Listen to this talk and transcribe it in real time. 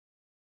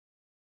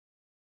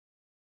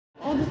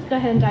I'll just go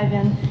ahead and dive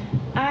in.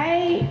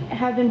 I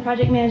have been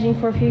project managing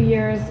for a few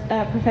years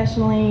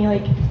professionally,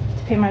 like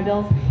to pay my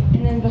bills.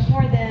 And then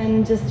before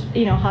then, just,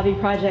 hobby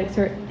projects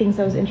or things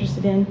I was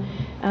interested in,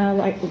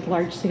 like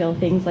large scale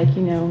things like,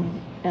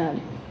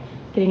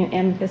 getting an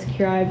amicus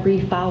curiae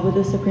brief filed with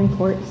the Supreme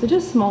Court. So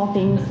just small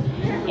things.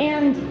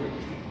 And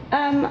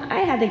I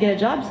had to get a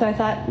job, so I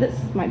thought this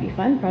might be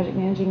fun, project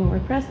managing in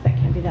WordPress. That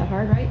can't be that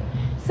hard, right?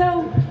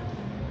 So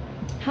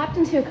hopped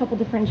into a couple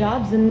different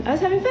jobs, and I was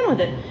having fun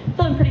with it.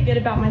 Feeling pretty good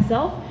about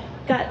myself.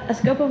 Got a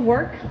scope of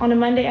work on a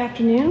Monday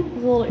afternoon. It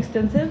was a little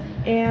extensive,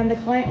 and the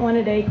client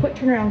wanted a quick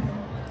turnaround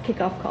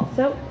kickoff call.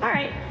 So, all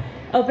right,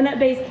 open up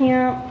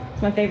Basecamp.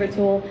 It's my favorite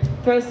tool.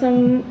 Throw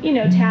some,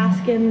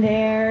 task in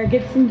there.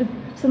 Get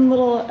some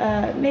little,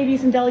 maybe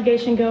some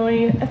delegation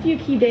going. A few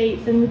key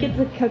dates, and we get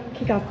the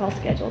kickoff call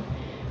scheduled.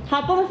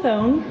 Hop on the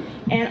phone,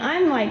 and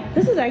I'm like,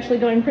 this is actually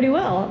going pretty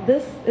well.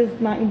 This is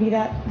not going to be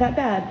that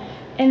bad.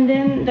 And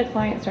then the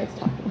client starts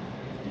talking,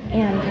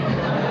 and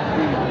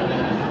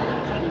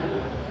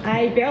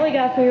I barely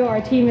got through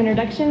our team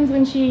introductions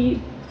when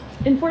she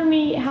informed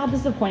me how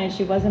disappointed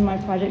she was in my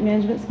project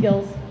management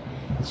skills.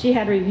 She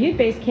had reviewed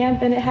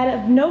Basecamp, and it had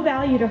of no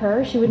value to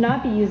her. She would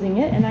not be using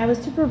it, and I was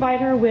to provide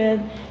her with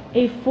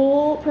a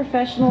full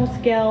professional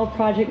scale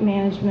project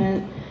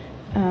management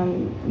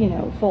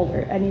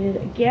folder. I needed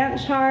a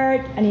Gantt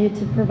chart. I needed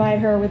to provide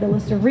her with a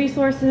list of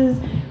resources,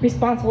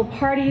 responsible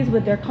parties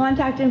with their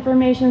contact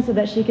information so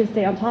that she could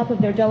stay on top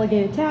of their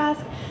delegated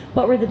task.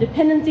 What were the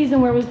dependencies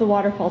and where was the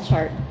waterfall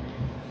chart?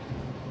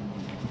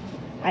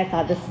 I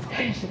thought this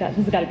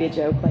has got to be a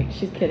joke. Like,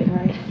 she's kidding,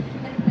 right?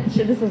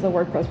 This is a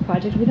WordPress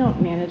project. We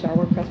don't manage our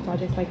WordPress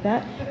projects like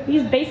that. We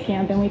use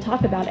Basecamp and we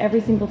talk about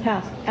every single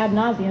task ad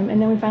nauseum,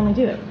 and then we finally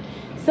do it.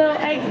 So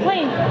I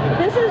explained,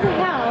 this is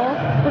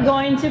how we're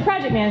going to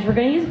project manage. We're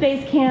going to use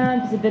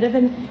Basecamp. It's a bit of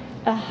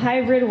a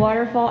hybrid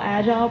waterfall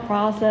agile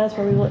process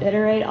where we will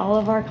iterate all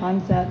of our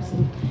concepts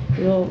and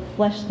we will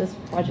flesh this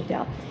project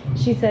out.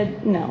 She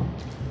said, no,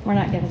 we're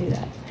not going to do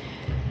that.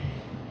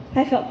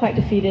 I felt quite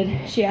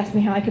defeated. She asked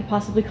me how I could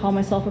possibly call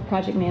myself a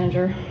project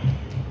manager.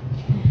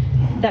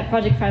 That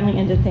project finally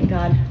ended, thank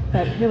God,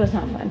 but it was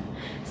not fun.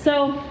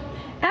 So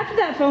after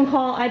that phone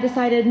call, I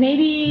decided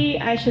maybe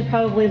I should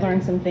probably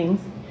learn some things.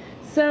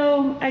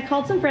 So I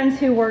called some friends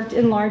who worked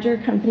in larger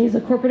companies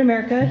like corporate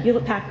America,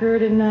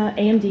 Hewlett-Packard and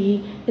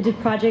AMD, that did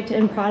project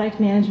and product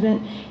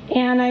management,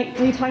 and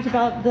we talked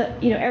about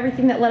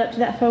everything that led up to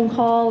that phone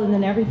call and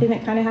then everything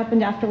that kind of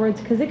happened afterwards,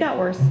 because it got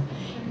worse.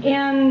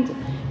 And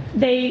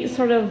they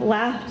sort of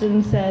laughed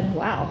and said,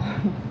 wow,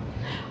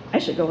 I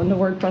should go into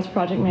WordPress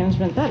project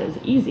management. That is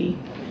easy.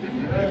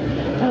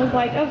 I was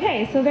like,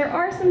 okay, so there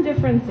are some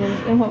differences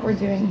in what we're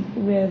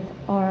doing with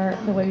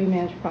the way we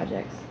manage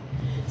projects.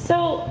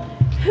 So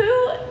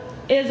who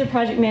is a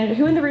project manager?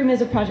 Who in the room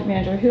is a project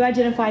manager? Who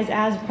identifies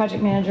as a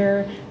project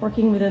manager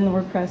working within the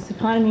WordPress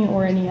economy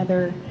or any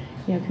other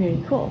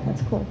community? Cool,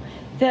 that's cool.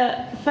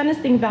 The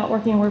funnest thing about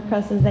working in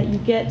WordPress is that you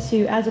get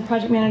to, as a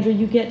project manager,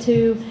 you get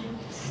to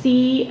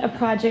see a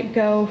project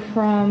go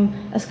from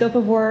a scope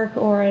of work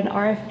or an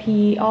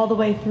RFP all the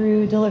way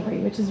through delivery,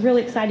 which is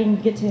really exciting. You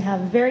get to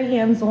have very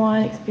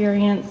hands-on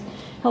experience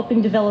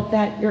helping develop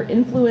that. Your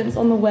influence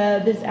on the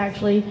web is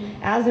actually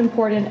as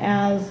important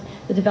as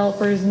the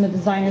developers and the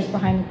designers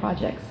behind the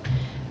projects.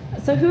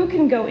 So who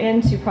can go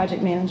into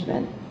project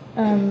management?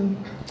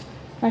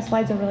 My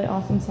slides are really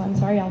awesome, so I'm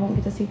sorry I won't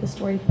get to see the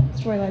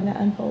storyline that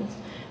unfolds.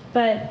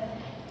 But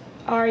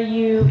are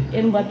you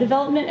in web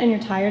development and you're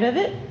tired of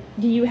it?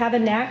 Do you have a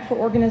knack for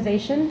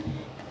organization?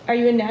 Are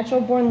you a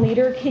natural born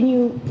leader? Can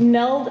you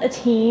meld a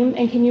team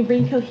and can you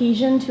bring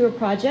cohesion to a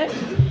project?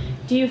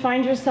 Do you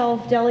find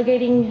yourself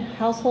delegating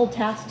household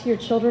tasks to your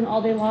children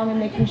all day long and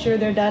making sure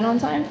they're done on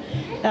time?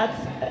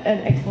 That's an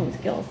excellent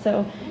skill.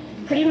 So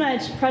pretty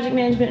much project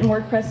management in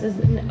WordPress is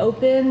an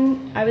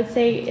open, I would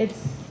say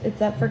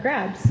it's up for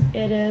grabs.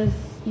 It is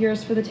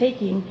yours for the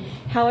taking.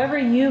 However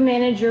you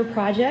manage your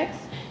projects,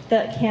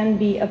 that can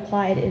be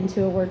applied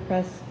into a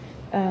WordPress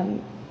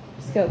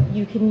scope.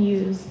 You can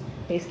use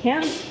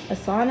Basecamp,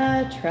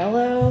 Asana,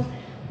 Trello.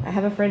 I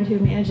have a friend who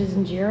manages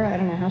in Jira. I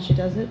don't know how she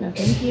does it, no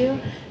thank you.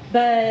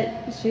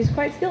 But she's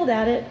quite skilled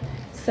at it.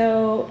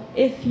 So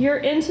if you're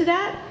into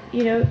that,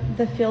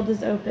 the field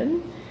is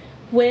open.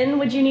 When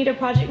would you need a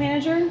project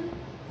manager?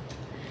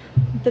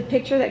 The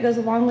picture that goes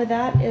along with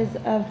that is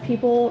of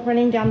people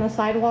running down the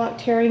sidewalk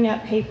tearing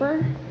up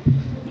paper.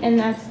 And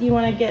that's, you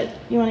want to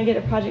get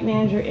a project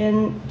manager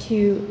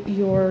into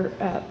your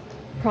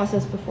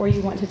process before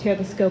you want to tear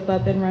the scope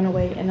up and run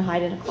away and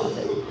hide in a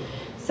closet.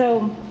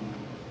 So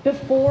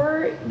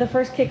before the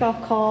first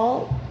kickoff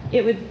call,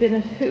 it would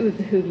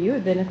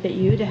benefit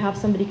you to have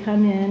somebody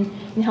come in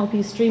and help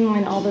you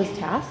streamline all those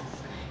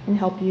tasks and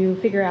help you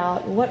figure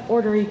out what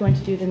order are you going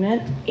to do them in.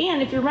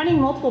 And if you're running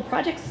multiple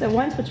projects at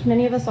once, which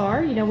many of us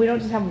are, we don't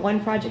just have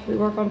one project we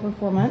work on for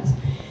 4 months.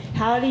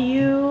 How do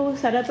you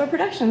set up a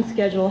production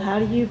schedule? How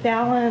do you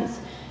balance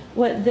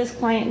what this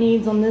client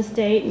needs on this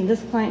date and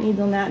this client needs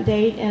on that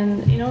date?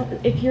 And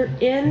if you're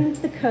in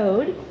the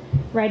code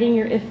writing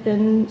your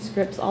if-then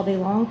scripts all day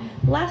long.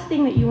 The last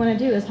thing that you want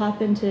to do is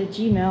hop into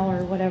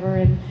Gmail or whatever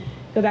and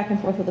go back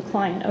and forth with the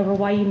client over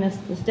why you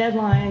missed this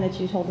deadline that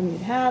you told them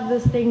you'd have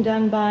this thing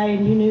done by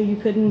and you knew you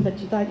couldn't, but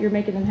you thought you were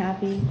making them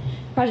happy.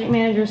 Project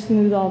managers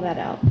smooth all that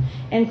out.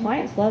 And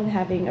clients love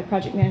having a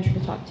project manager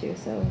to talk to,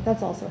 so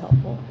that's also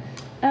helpful.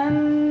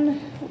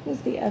 What was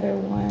the other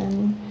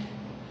one?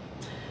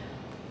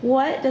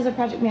 What does a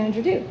project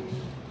manager do?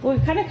 Well,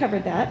 we've kind of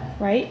covered that,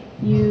 right?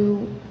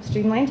 You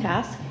streamline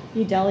tasks,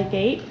 you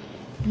delegate,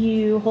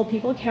 you hold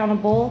people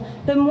accountable,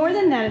 but more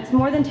than that, it's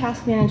more than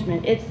task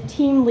management. It's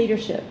team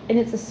leadership, and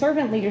it's a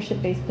servant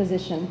leadership-based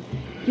position.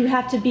 You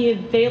have to be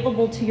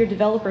available to your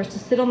developers to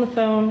sit on the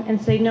phone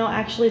and say, no,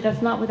 actually,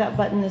 that's not what that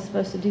button is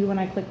supposed to do when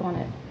I click on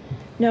it.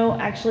 No,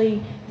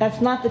 actually,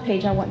 that's not the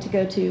page I want to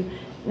go to.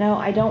 No,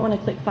 I don't want to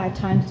click 5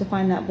 times to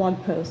find that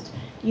blog post.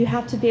 You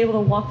have to be able to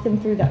walk them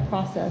through that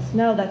process.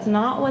 No, that's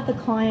not what the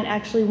client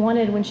actually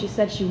wanted when she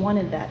said she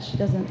wanted that. She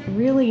doesn't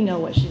really know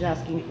what she's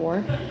asking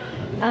for.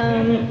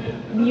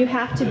 You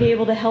have to be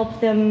able to help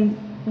them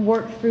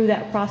work through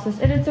that process.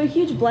 And it's a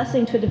huge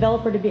blessing to a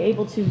developer to be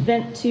able to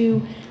vent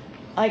to,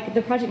 like,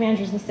 the project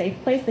manager is a safe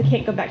place. They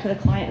can't go back to the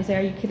client and say,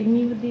 are you kidding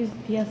me with these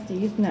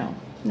PSDs? No,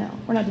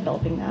 we're not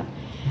developing that.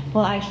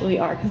 Well, actually we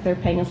are, because they're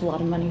paying us a lot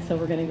of money, so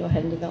we're going to go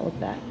ahead and develop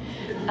that.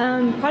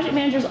 Project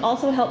managers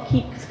also help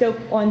keep scope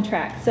on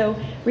track. So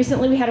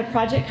recently we had a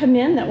project come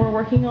in that we're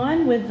working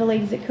on with the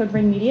ladies at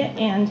CodeBrain Media,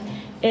 and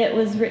it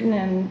was written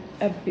in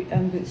a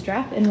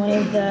Bootstrap, and one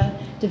of the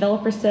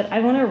developers said,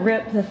 I want to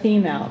rip the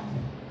theme out.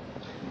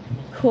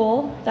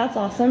 Cool, that's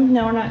awesome.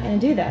 No, we're not going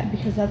to do that,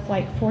 because that's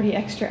like 40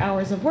 extra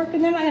hours of work,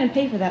 and they're not going to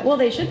pay for that. Well,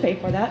 they should pay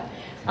for that.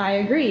 I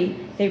agree.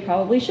 They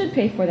probably should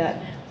pay for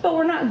that. But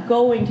we're not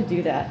going to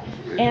do that.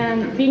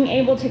 And being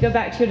able to go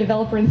back to your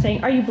developer and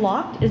saying, are you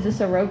blocked? Is this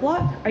a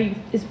roadblock?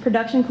 Is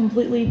production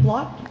completely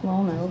blocked?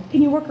 Well, no.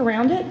 Can you work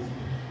around it?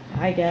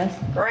 I guess.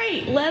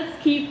 Great,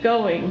 let's keep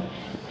going.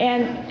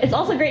 And it's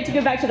also great to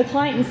go back to the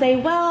client and say,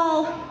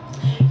 well,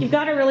 you've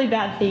got a really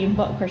bad theme.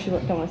 Well, of course, you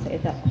don't want to say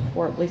it that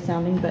horribly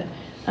sounding, but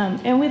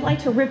and we'd like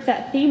to rip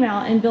that theme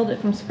out and build it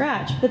from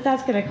scratch, but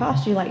that's going to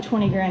cost you like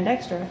 20 grand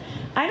extra.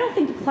 I don't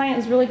think the client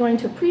is really going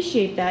to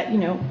appreciate that,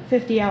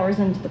 50 hours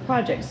into the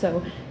project.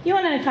 So you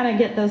want to kind of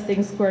get those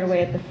things squared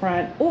away at the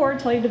front, or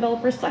tell your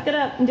developers, suck it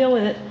up and deal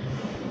with it.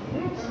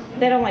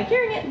 They don't like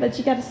hearing it, but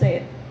you got to say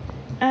it.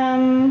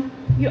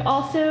 You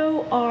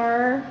also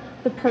are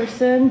the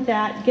person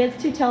that gets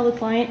to tell the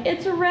client,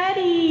 it's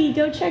ready,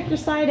 go check your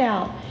site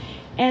out.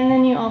 And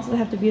then you also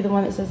have to be the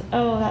one that says,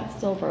 oh, that's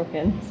still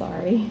broken,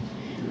 sorry.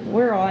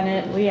 We're on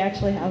it, we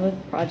actually have a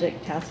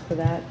project task for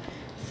that.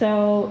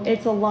 So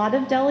it's a lot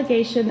of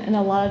delegation and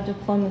a lot of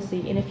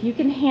diplomacy. And if you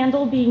can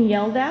handle being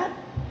yelled at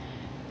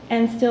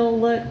and still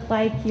look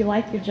like you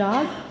like your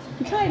job,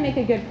 you probably make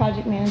a good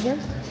project manager.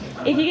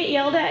 If you get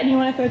yelled at and you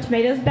want to throw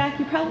tomatoes back,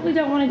 you probably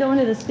don't want to go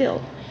into this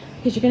field,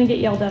 because you're going to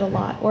get yelled at a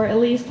lot, or at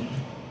least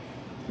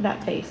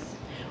that face,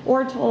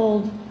 or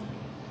told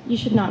you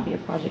should not be a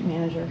project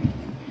manager.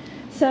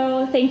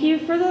 So thank you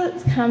for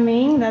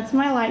coming. That's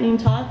my lightning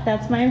talk.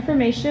 That's my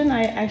information.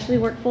 I actually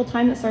work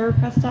full-time at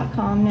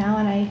serverpress.com now,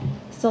 and I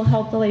still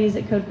help the ladies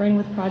at CodeBrain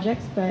with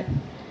projects, but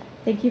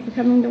thank you for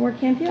coming to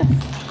WordCamp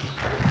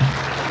US.